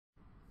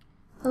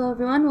Hello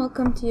everyone,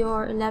 welcome to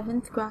your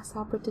 11th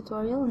Grasshopper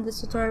tutorial. In this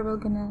tutorial we're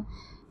gonna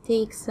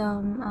take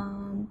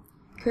some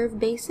curve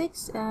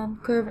basics and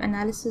curve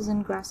analysis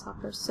in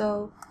Grasshopper.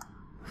 So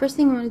first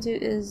thing we want to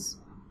do is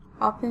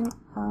open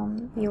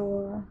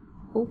your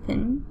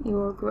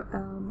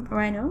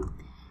Rhino,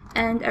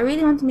 and I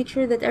really want to make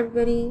sure that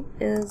everybody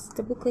is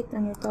double clicked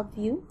on your top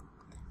view.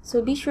 So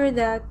be sure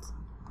that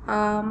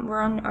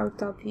we're on our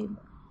top view.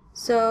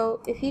 So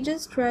if you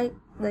just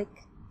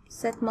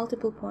set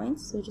multiple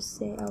points, so just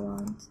say I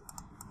want,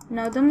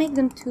 now don't make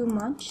them too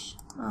much,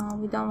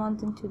 we don't want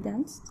them too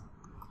dense.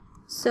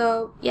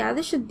 So yeah,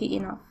 this should be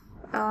enough.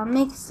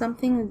 Make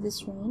something with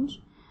this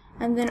range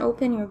and then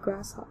open your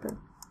Grasshopper.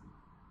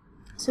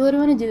 So what you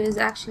want to do is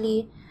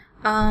actually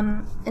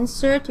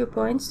insert your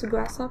points to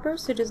Grasshopper.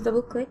 So just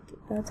double click,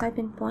 type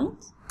in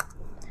point,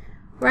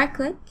 right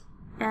click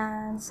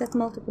and set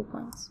multiple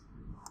points,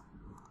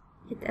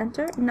 hit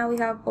enter, and now we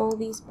have all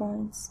these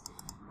points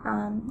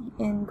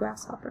in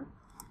Grasshopper.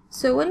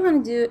 So what you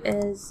want to do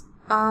is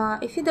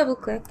if you double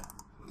click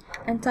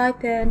and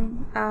type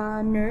in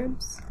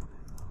NURBS.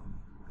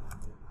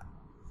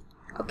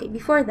 Okay,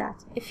 before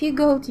that, if you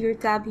go to your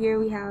tab here,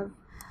 we have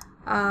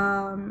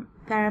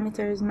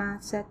parameters,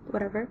 math, set,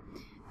 whatever.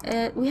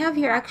 We have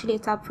here actually a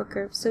tab for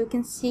curves. So you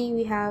can see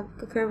we have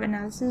a curve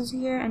analysis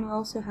here, and we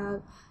also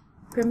have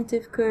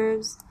primitive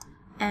curves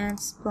and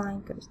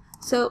spline curves.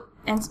 So,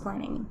 and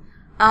spline,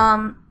 I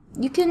mean.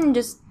 You can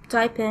just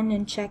type in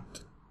and check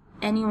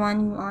any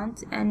one you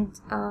want and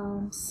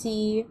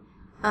see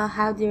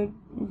how they're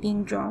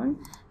being drawn.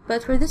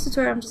 But for this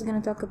tutorial, I'm just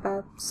going to talk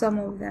about some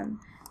of them.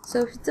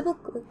 So if you double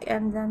click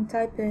and then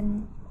type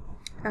in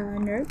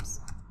NURBS.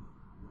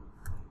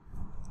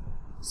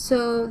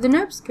 So the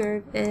NURBS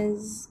curve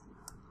is,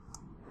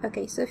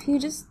 okay, so if you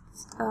just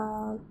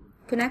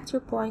connect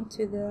your point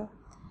to the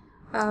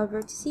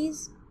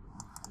vertices,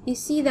 you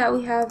see that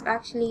we have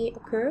actually a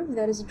curve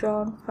that is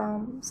drawn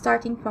from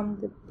starting from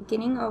the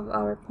beginning of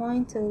our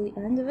point till the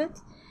end of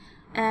it.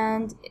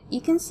 And you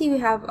can see we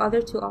have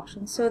other two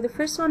options. So the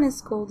first one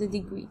is called the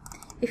degree.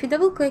 If you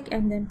double click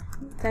and then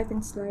type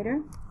in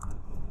slider,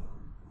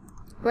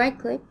 right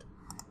click,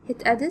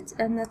 hit edit,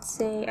 and let's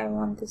say I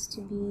want this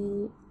to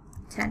be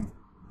 10.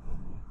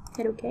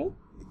 Hit OK.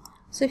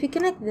 So if you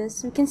connect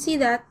this, we can see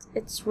that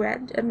it's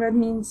red, and red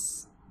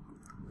means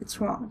it's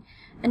wrong.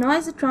 And why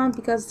is it wrong?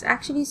 Because it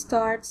actually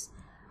starts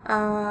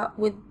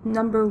with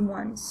number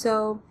 1.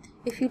 So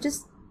if you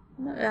just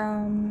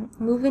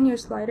move in your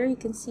slider, you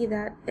can see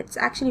that it's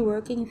actually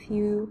working if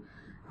you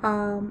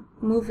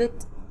move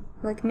it,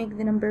 like make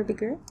the number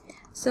bigger.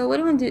 So what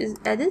you want to do is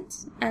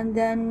edit and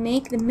then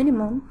make the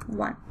minimum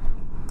 1.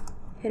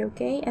 Hit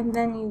OK, and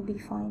then you'll be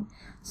fine.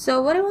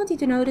 So what I want you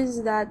to notice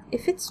is that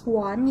if it's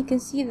 1, you can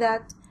see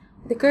that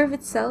the curve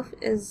itself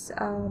is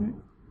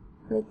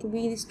like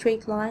really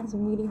straight lines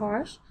and really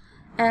harsh.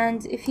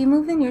 And if you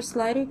move in your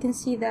slider, you can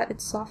see that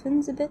it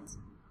softens a bit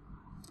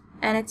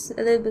and it's a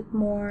little bit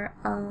more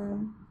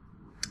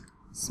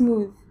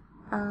smooth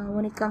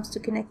when it comes to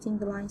connecting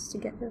the lines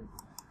together.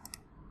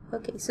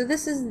 Okay, so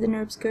this is the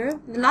NURBS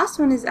curve. The last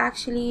one is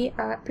actually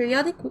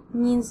periodic,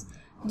 means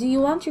do you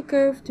want your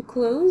curve to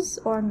close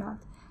or not?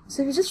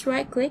 So if you just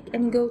right click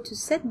and you go to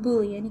set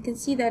boolean, you can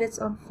see that it's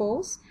on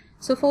false.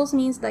 So false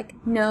means like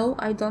no,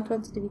 I don't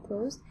want it to be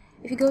closed.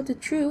 If you go to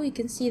true, you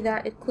can see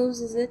that it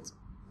closes it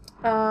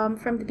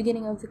from the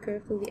beginning of the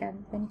curve to the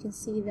end. And you can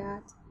see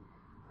that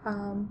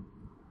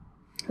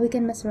we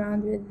can mess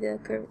around with the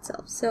curve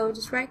itself. So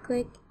just right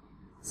click,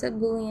 set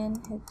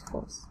boolean, hit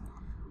false.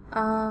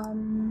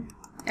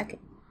 Okay,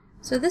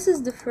 so this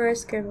is the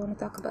first curve I want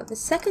to talk about. The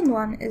second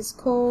one is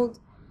called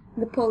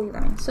the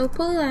polyline. So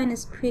polyline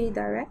is pretty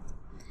direct.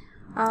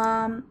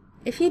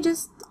 If you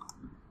just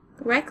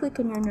right click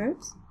on your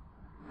NURBS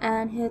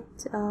and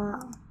hit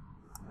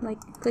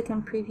click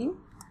on preview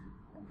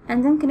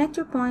and then connect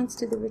your points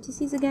to the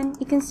vertices again,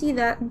 you can see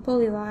that in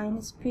polyline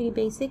it's pretty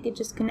basic. It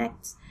just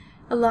connects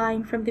a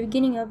line from the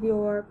beginning of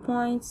your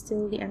points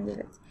till the end of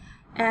it.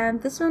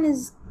 And this one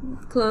is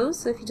closed,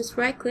 so if you just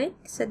right click,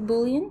 set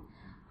boolean,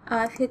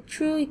 if you hit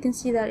true, you can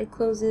see that it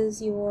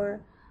closes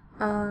your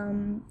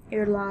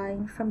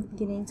line from the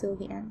beginning till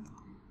the end.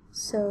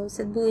 So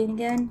set boolean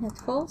again, hit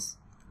false.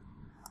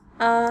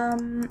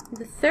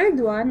 The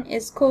third one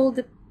is called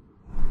the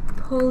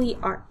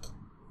polyarc,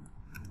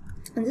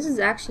 and this is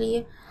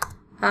actually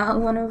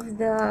one of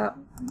the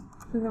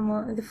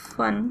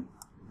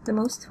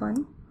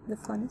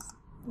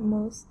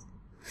most.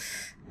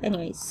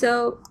 Anyway,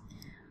 so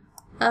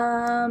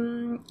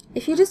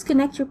if you just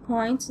connect your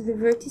points to the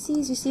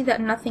vertices, you see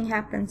that nothing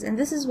happens, and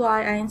this is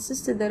why I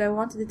insisted that I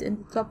wanted it in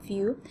the top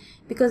view,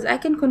 because I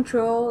can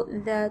control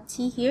the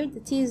t here. The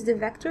t is the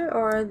vector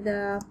or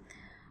the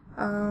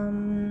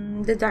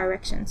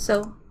direction.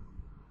 So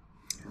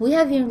we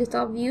have here in the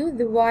top view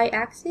the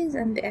y-axis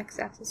and the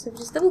x-axis. So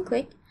just double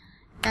click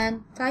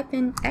and type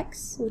in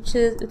x, which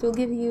is, it will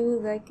give you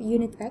like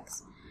unit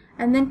x,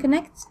 and then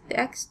connect the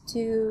x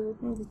to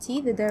the t,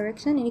 the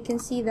direction, and you can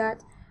see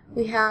that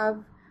we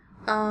have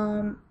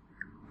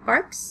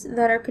arcs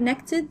that are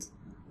connected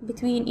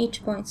between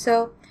each point.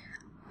 So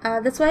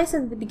that's why I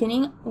said at the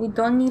beginning we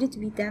don't need it to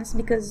be dense,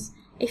 because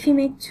if you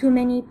make too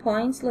many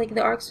points, like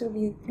the arcs will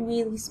be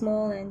really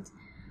small and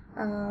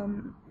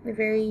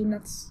very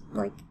not,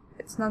 like,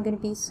 it's not going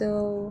to be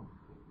so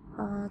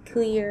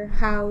clear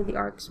how the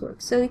arcs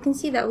work. So you can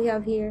see that we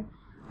have here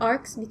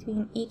arcs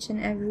between each and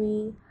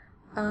every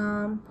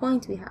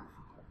point we have.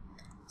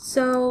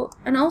 So,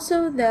 and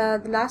also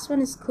the last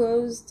one is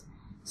closed,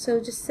 so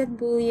just set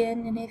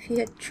boolean, and if you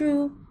hit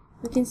true,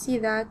 we can see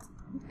that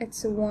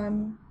it's a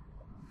one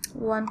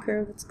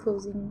curve that's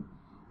closing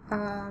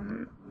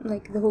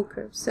like the whole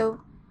curve.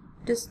 So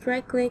just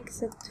right click,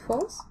 set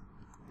false,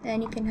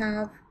 and you can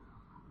have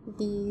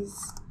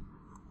these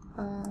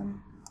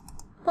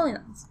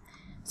polygons.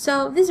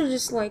 So these are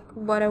just like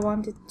what I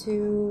wanted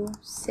to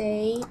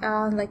say,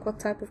 like what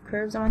type of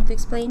curves I want to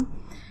explain.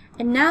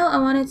 And now I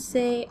want to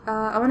say,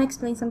 I want to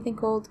explain something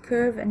called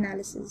curve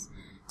analysis.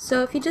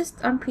 So if you just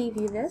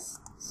unpreview this,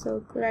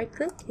 so right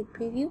click, hit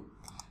preview,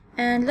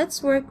 and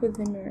let's work with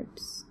the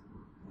NURBS.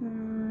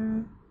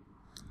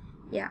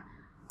 Yeah.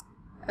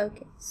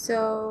 Okay.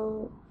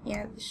 So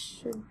yeah, this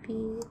should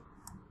be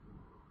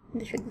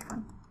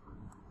fine.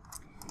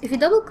 If you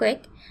double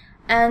click,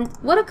 and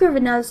what a curve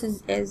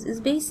analysis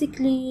is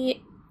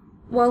basically,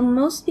 well,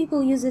 most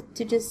people use it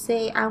to just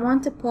say I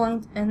want a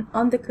point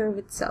on the curve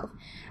itself,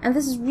 and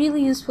this is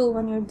really useful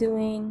when you're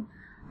doing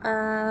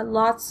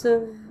lots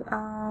of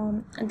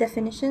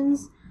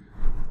definitions.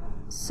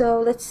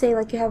 So let's say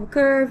like you have a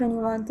curve and you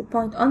want a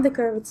point on the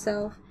curve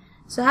itself.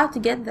 So how to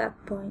get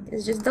that point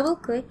is just double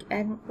click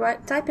and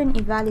type in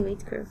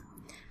evaluate curve.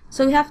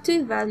 So we have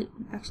to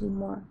actually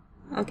more.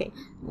 Okay,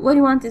 what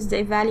you want is the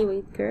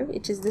evaluate curve,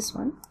 which is this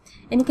one,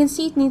 and you can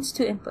see it needs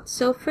 2 inputs.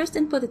 So first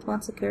input, it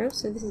wants a curve,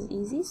 so this is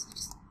easy, so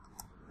just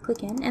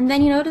click in, and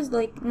then you notice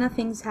like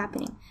nothing's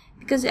happening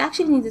because you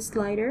actually need a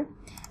slider.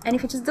 And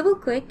if you just double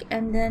click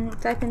and then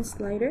type in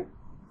slider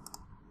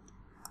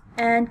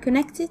and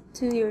connect it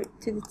to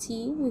the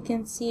T, we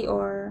can see,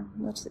 or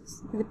what's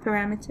this, the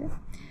parameter.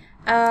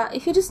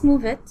 If you just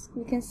move it,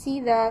 we can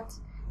see that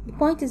the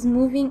point is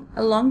moving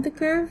along the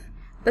curve,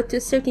 but to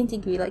a certain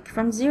degree, like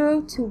from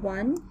 0 to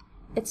 1,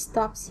 it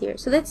stops here.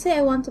 So let's say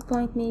I want a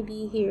point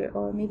maybe here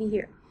or maybe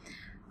here.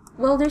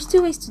 Well, there's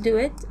 2 ways to do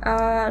it.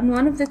 In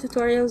one of the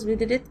tutorials we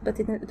did it, but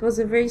it was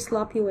a very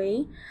sloppy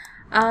way.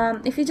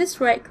 If you just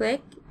right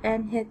click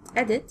and hit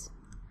edit,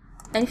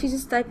 and if you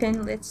just type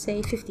in, let's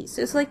say 50,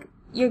 so it's like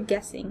you're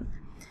guessing.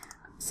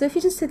 So if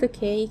you just hit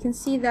OK, you can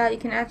see that you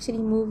can actually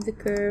move the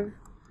curve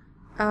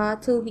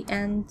till the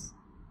end,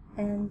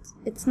 and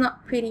it's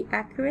not pretty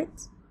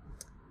accurate.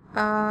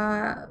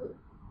 Yeah,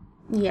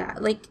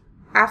 like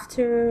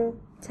after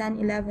 10,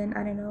 11,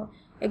 I don't know,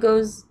 it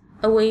goes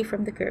away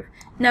from the curve.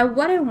 Now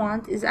what I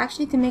want is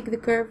actually to make the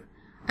curve,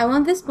 I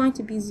want this point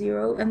to be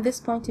 0 and this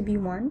point to be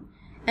 1,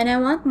 and I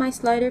want my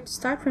slider to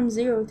start from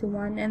 0 to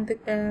 1, and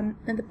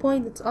the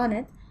point that's on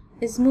it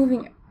is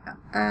moving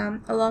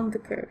along the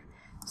curve.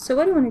 So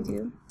what you want to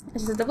do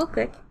is just double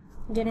click,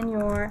 get in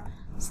your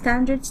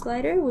standard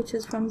slider, which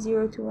is from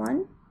 0 to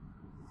 1.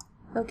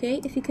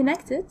 Okay, if you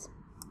connect it,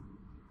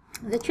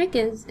 the trick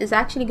is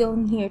actually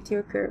going here to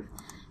your curve.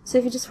 So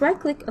if you just right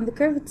click on the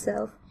curve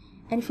itself,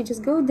 and if you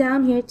just go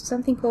down here to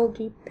something called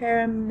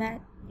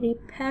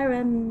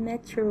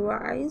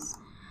reparameterize,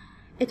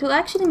 it will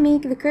actually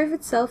make the curve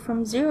itself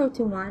from 0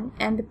 to 1,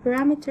 and the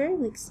parameter,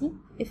 like see,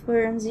 if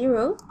we're on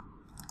 0,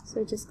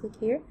 so just click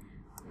here,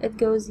 it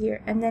goes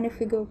here, and then if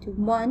we go to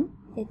 1,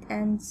 it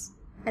ends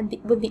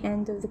with the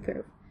end of the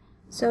curve.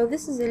 So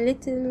this is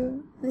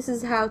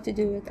how to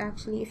do it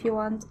actually if you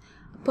want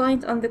a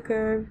point on the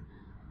curve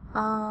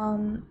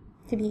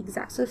to be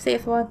exact. So say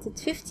if I wanted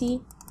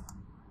 50,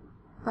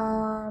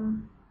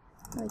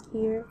 like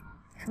here,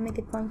 if I make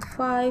it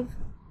 0.5,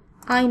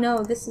 I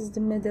know this is the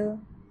middle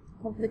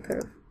of the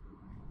curve.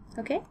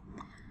 Okay,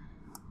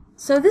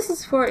 so this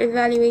is for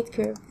evaluate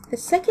curve. The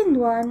second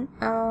one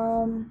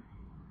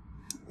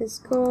is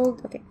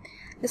called, okay,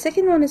 the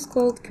second one is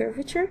called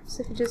curvature.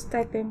 So if you just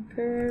type in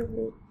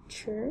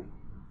curvature,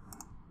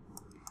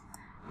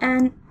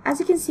 and as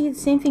you can see, the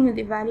same thing with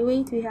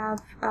evaluate. We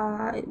have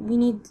we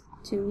need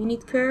a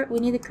curve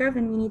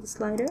and we need a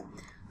slider.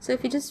 So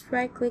if you just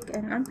right click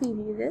and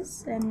unpreview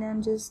this and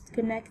then just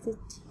connect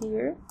it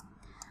here,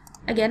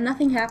 again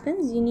nothing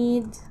happens. You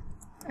need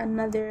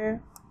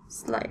another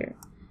slider.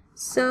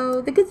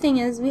 So the good thing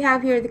is we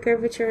have here the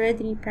curvature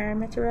already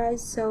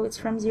parameterized, so it's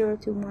from 0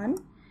 to 1.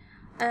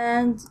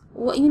 And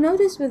what you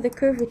notice with the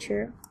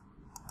curvature,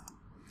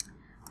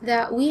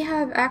 that we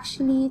have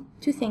actually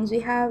 2 things.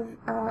 We have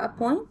a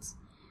point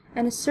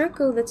and a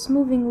circle that's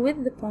moving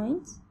with the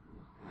point,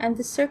 and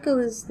the circle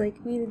is like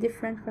really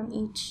different from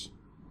each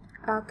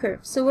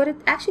curve. So what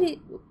it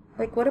actually,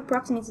 like what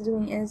approximates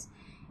doing is,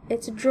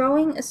 it's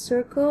drawing a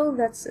circle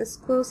that's as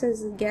close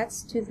as it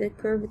gets to the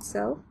curve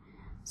itself.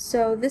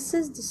 So this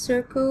is the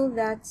circle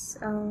that's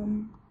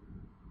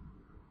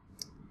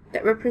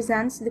that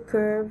represents the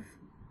curve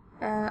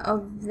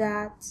of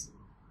that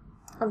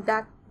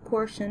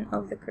portion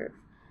of the curve.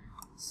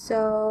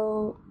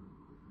 So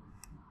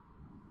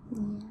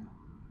yeah.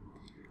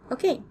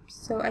 Okay,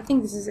 so I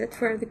think this is it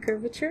for the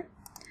curvature.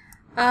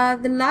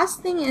 The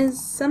last thing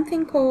is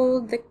something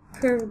called the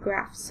curve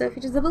graph. So if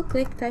you just double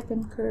click, type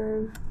in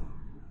curve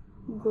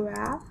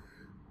graph.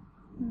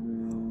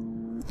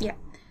 Yeah,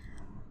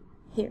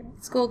 here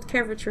it's called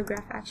curvature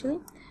graph actually.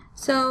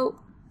 So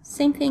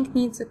same thing,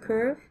 needs a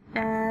curve,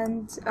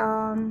 and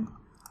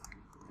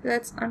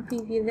let's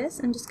unpreview this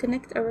and just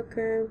connect our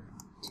curve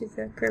to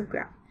the curve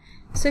graph.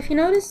 So if you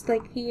notice,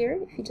 like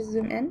here, if you just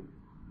zoom in,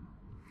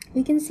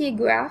 we can see a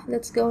graph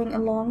that's going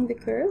along the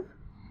curve,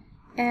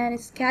 and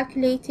it's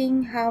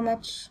calculating how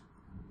much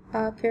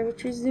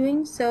curvature is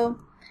doing. So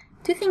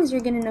two things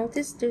you're going to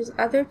notice, there's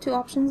other two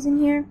options in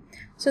here.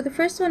 So the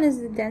first one is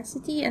the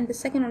density, and the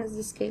second one is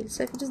the scale.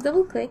 So if you just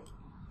double click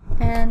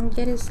and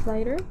get a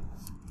slider,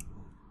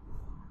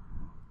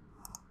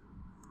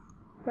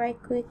 right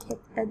click,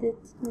 hit edit,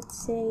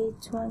 let's say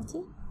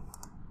 20,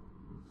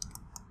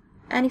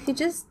 and if you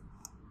just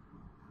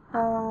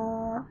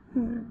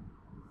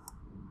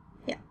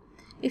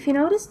if you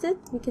noticed it,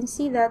 we can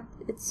see that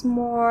it's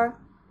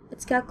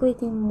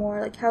calculating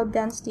more, like how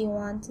dense do you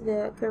want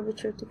the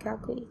curvature to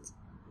calculate.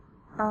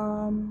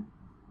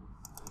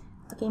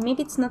 Okay,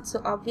 maybe it's not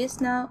so obvious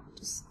now,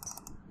 just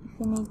if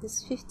we make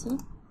this 50.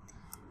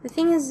 The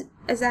thing is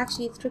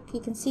actually a trick.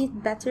 You can see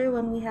it better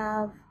when we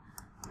have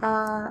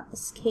a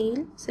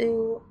scale,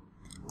 so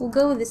we'll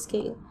go with the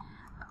scale.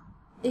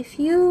 If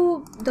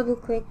you double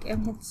click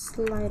and hit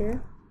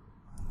slider,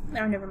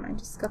 oh never mind,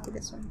 just copy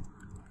this one.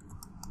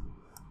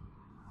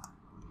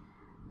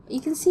 You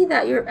can see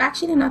that you're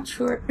actually not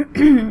sure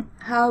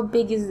how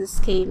big is the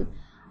scale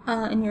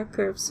in your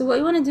curve. So what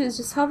you want to do is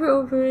just hover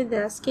over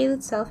the scale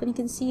itself, and you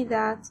can see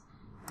that,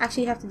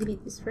 actually you have to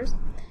delete this first.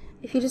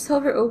 If you just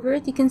hover over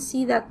it, you can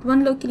see that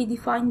one locally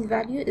defined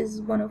value is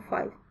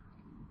 105.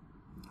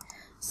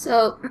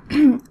 So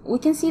we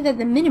can see that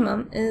the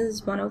minimum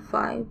is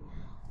 105.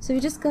 So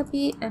we just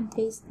copy and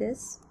paste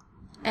this,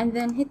 and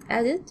then hit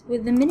edit.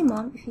 With the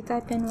minimum, if you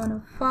type in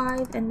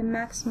 105 and the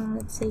maximum,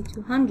 let's say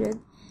 200,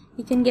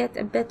 you can get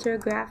a better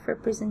graph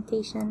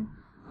representation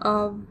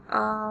of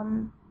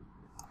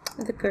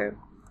the curve.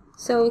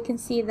 So we can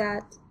see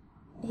that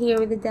here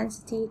with the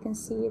density, you can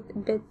see it a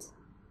bit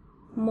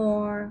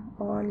more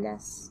or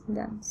less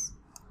dense.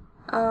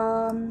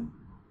 And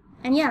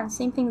yeah,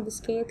 same thing with the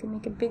scale, you can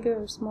make it bigger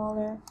or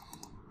smaller.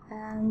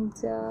 And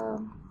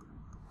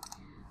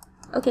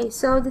okay,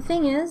 so the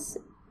thing is,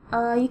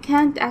 you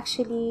can't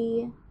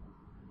actually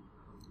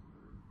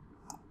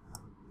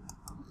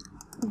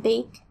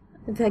bake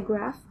the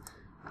graph.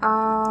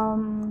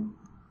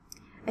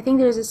 I think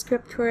there's a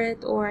script for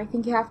it, or I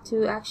think you have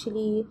to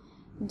actually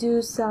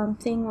do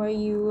something where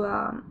you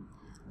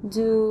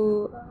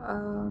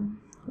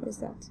what is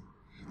that?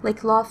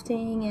 Like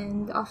lofting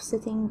and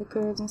offsetting the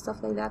curves and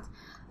stuff like that.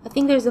 I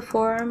think there's a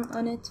forum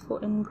on it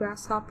in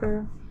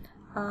Grasshopper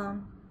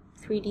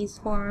 3D's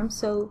forum,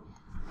 so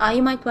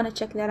you might want to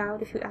check that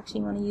out if you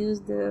actually want to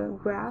use the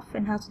graph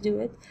and how to do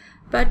it.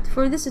 But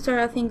for this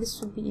tutorial, I think this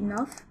would be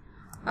enough.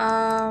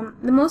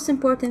 The most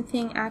important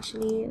thing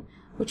actually,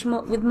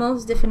 with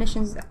most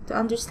definitions, to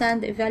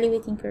understand the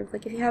evaluating curve.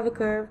 Like if you have a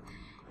curve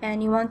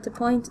and you want to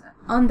point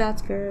on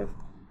that curve,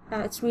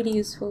 it's really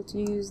useful to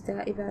use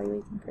the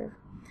evaluating curve.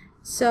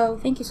 So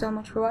thank you so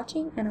much for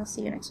watching, and I'll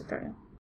see you next tutorial.